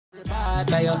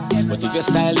part of you. But if you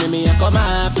style me, I come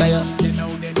after you.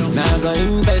 Now go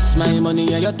invest my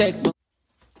money and you take.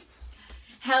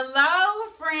 Hello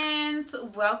friends,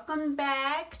 welcome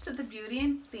back to the Beauty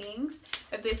and Things.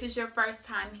 If this is your first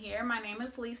time here, my name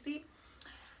is Lisi.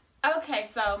 Okay,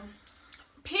 so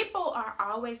people are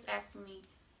always asking me,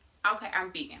 okay,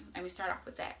 I'm vegan. Let me start off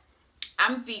with that.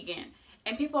 I'm vegan.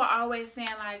 And people are always saying,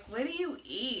 like, what do you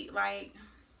eat? Like,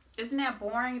 isn't that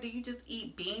boring? Do you just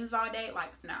eat beans all day?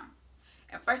 Like, no.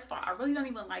 And first of all, I really don't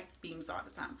even like beans all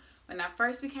the time. When I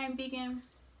first became vegan,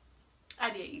 I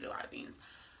did eat a lot of beans.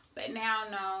 But now,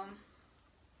 no,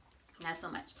 not so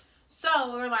much.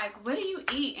 So we're like, what do you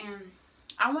eat? And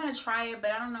I want to try it,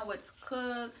 but I don't know what's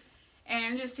cooked.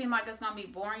 And it just seems like it's going to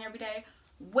be boring every day.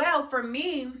 Well, for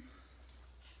me,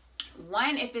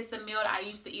 one, if it's a meal that I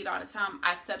used to eat all the time,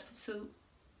 I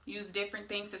use different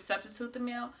things to substitute the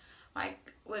meal.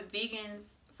 Like with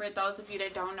vegans, for those of you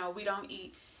that don't know, we don't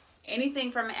eat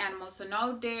anything from an animal. So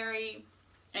no dairy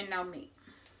and no meat.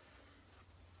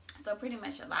 So pretty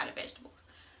much a lot of vegetables.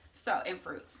 So, and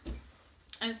fruits.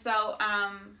 And so,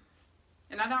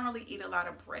 and I don't really eat a lot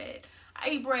of bread. I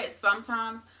eat bread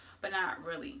sometimes, but not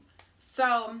really.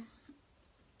 So,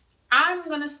 I'm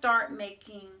going to start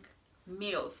making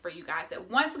meals for you guys that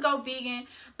want to go vegan,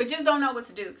 but just don't know what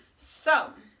to do.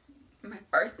 So, my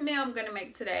first meal I'm going to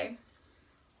make today,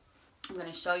 I'm going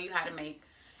to show you how to make.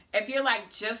 If you're like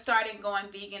just starting going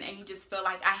vegan and you just feel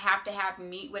like I have to have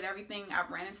meat with everything, I've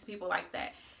ran into people like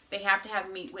that. They have to have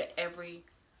meat with every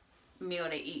meal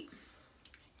they eat.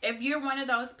 If you're one of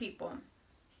those people,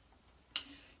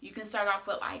 you can start off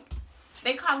with, like,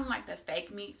 they call them like the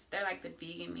fake meats. They're like the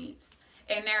vegan meats,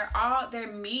 and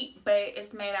they're meat, but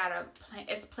it's made out of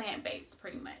it's plant-based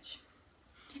pretty much,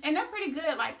 and they're pretty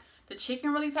good. Like the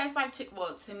chicken really tastes like chicken.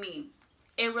 Well, to me,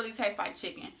 it really tastes like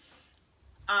chicken.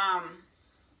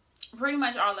 Pretty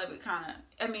much all of it kind of.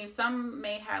 I mean, some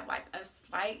may have like a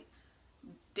slight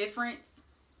difference,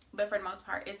 but for the most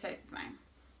part, it tastes the same.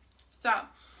 So,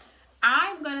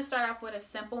 I'm going to start off with a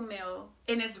simple meal.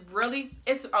 And it's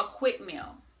a quick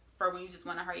meal for when you just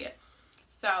want to hurry up.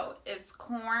 So, it's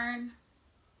corn,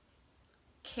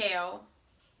 kale,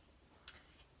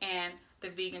 and the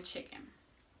vegan chicken.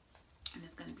 And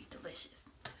it's going to be delicious.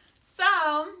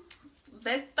 So,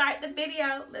 let's start the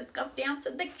video. Let's go down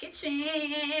to the kitchen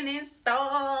and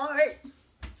start.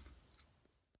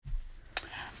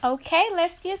 Okay,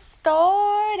 let's get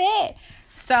started.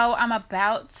 So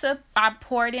I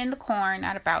poured in the corn,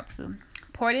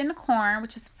 poured in the corn,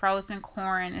 which is frozen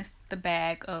corn. It's the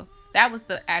bag of, that was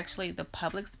actually the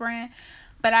Publix brand.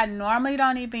 But I normally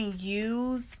don't even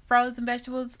use frozen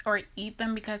vegetables or eat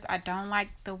them because I don't like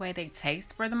the way they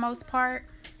taste for the most part.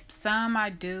 Some I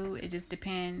do, it just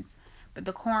depends. But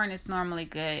the corn is normally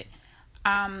good.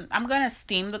 I'm going to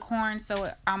steam the corn,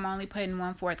 so I'm only putting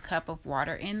 1/4 cup of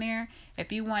water in there.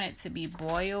 If you want it to be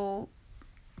broiled,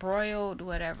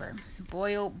 whatever,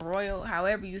 broiled,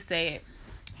 however you say it,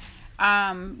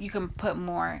 you can put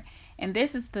more. And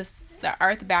this is the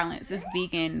Earth Balance, is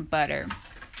vegan butter,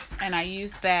 and I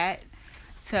use that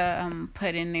to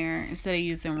put in there instead of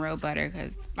using real butter,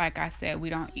 because like I said, we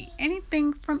don't eat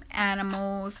anything from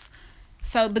animals.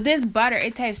 So, but this butter,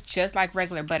 it tastes just like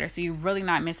regular butter, so you're really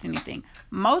not missing anything.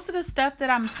 Most of the stuff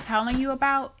that I'm telling you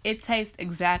about, it tastes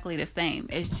exactly the same.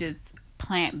 It's just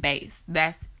plant-based.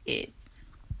 That's it.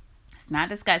 It's not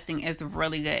disgusting. It's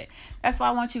really good. That's why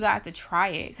I want you guys to try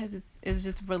it, because it's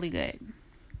just really good.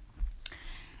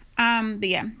 But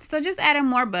yeah, so just adding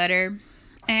more butter,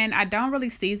 and I don't really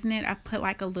season it. I put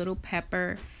like a little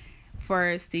pepper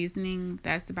for seasoning.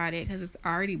 That's about it, because it's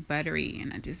already buttery,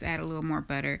 and I just add a little more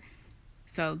butter.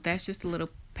 So that's just a little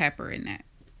pepper in that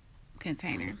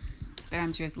container that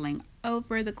I'm drizzling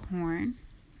over the corn.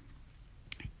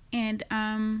 And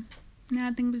now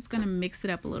I think I'm just gonna mix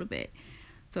it up a little bit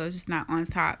so it's just not on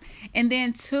top. And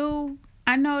then too,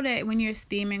 I know that when you're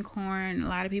steaming corn, a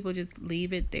lot of people just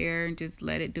leave it there and just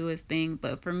let it do its thing.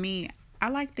 But for me, I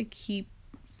like to keep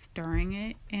stirring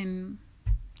it and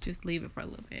just leave it for a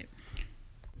little bit.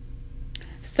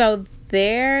 So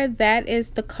that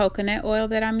is the coconut oil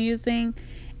that I'm using.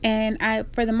 And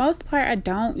for the most part, I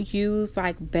don't use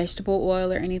like vegetable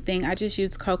oil or anything. I just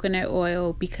use coconut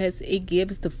oil because it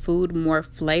gives the food more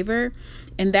flavor.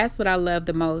 And that's what I love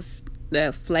the most,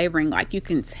 the flavoring. Like you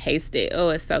can taste it. Oh,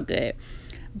 it's so good.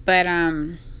 But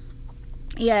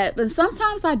yeah, but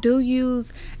sometimes I do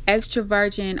use extra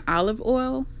virgin olive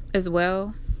oil as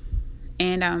well.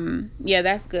 And yeah,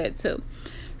 that's good too.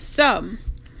 So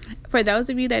for those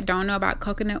of you that don't know about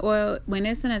coconut oil, when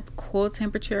it's in a cool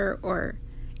temperature or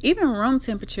even room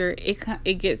temperature,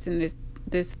 it gets in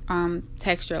this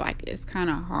texture, like it's kind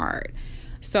of hard.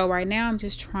 So right now I'm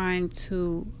just trying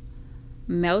to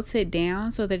melt it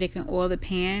down so that it can oil the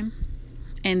pan.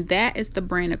 And that is the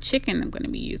brand of chicken I'm going to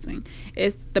be using.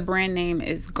 The brand name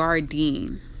is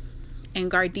Gardein.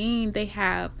 And Gardein, they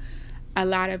have a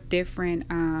lot of different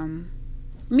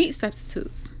meat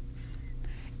substitutes.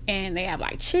 And they have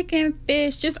like chicken,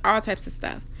 fish, just all types of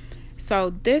stuff.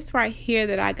 So this right here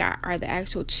that I got are the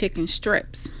actual chicken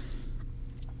strips.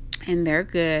 And they're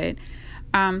good.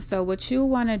 So what you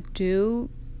want to do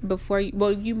before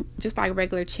you just like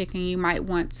regular chicken, you might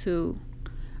want to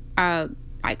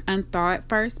like unthaw it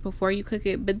first before you cook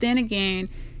it. But then again,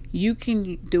 you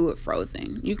can do it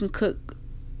frozen. You can cook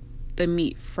the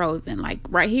meat frozen. Like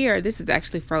right here, this is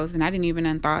actually frozen. I didn't even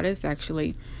unthaw this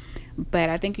actually. But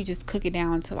I think you just cook it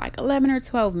down to like 11 or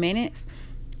 12 minutes.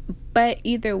 But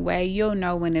either way, you'll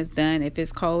know when it's done. If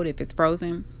it's cold, if it's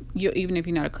frozen, even if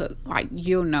you know to cook, like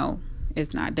you'll know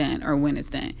it's not done or when it's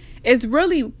done. It's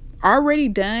really already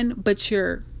done, but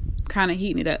you're kind of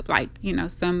heating it up, like, you know,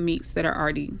 some meats that are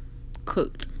already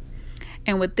cooked.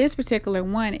 And with this particular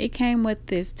one, it came with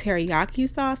this teriyaki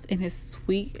sauce, and it's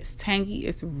sweet, it's tangy,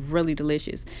 it's really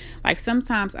delicious. Like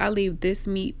sometimes I leave this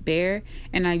meat bare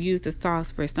and I use the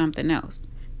sauce for something else.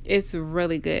 It's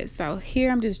really good. So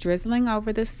here I'm just drizzling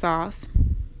over the sauce,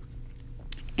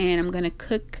 and I'm gonna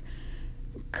cook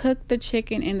the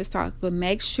chicken in the sauce, but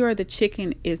make sure the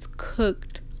chicken is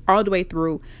cooked all the way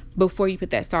through before you put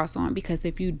that sauce on, because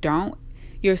if you don't,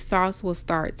 your sauce will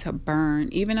start to burn.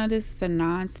 Even though this is a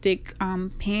non-stick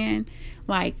pan,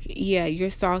 like, yeah,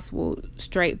 your sauce will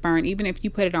straight burn. Even if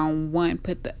you put it on one,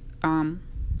 put the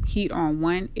heat on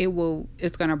one,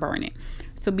 it's gonna burn it.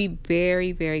 So be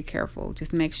very, very careful.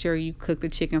 Just make sure you cook the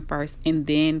chicken first and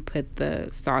then put the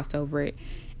sauce over it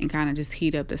and kind of just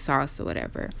heat up the sauce or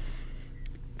whatever.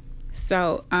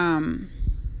 So and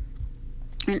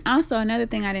also another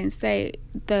thing I didn't say,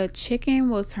 the chicken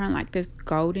will turn like this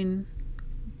golden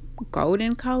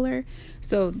color.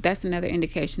 So that's another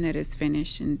indication that it's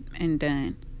finished and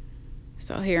done.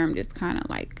 So here I'm just kind of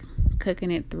like cooking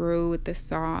it through with the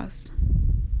sauce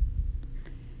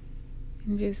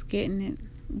and just getting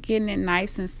it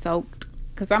nice and soaked,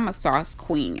 because I'm a sauce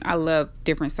queen. I love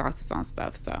different sauces on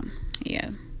stuff. So yeah,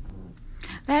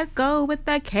 let's go with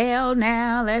the kale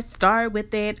now. Let's start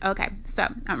with it. Okay, so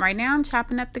right now I'm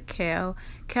chopping up the kale.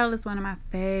 Kale is one of my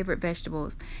favorite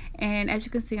vegetables, and as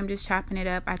you can see, I'm just chopping it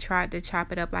up. I tried to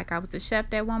chop it up like I was a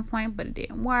chef at one point, but it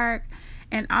didn't work.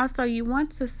 And also you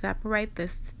want to separate the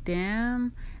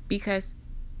stem, because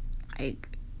like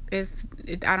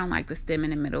I don't like the stem in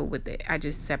the middle with it. I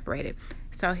just separate it.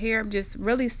 So here I'm just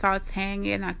really sauteing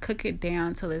it, and I cook it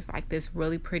down till it's like this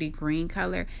really pretty green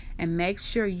color. And make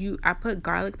sure I put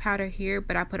garlic powder here,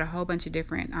 but I put a whole bunch of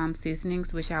different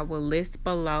seasonings, which I will list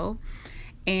below.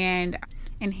 And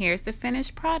here's the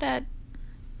finished product.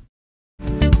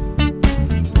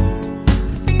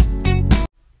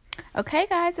 Okay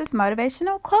guys, it's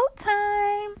motivational quote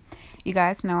time. You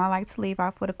guys know I like to leave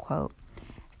off with a quote.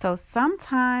 So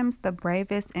sometimes the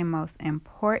bravest and most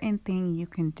important thing you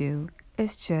can do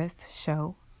is just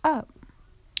show up.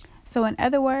 So in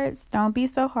other words, don't be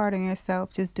so hard on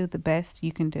yourself. Just do the best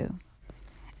you can do.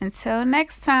 Until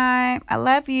next time, I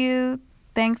love you.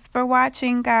 Thanks for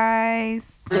watching,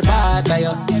 guys.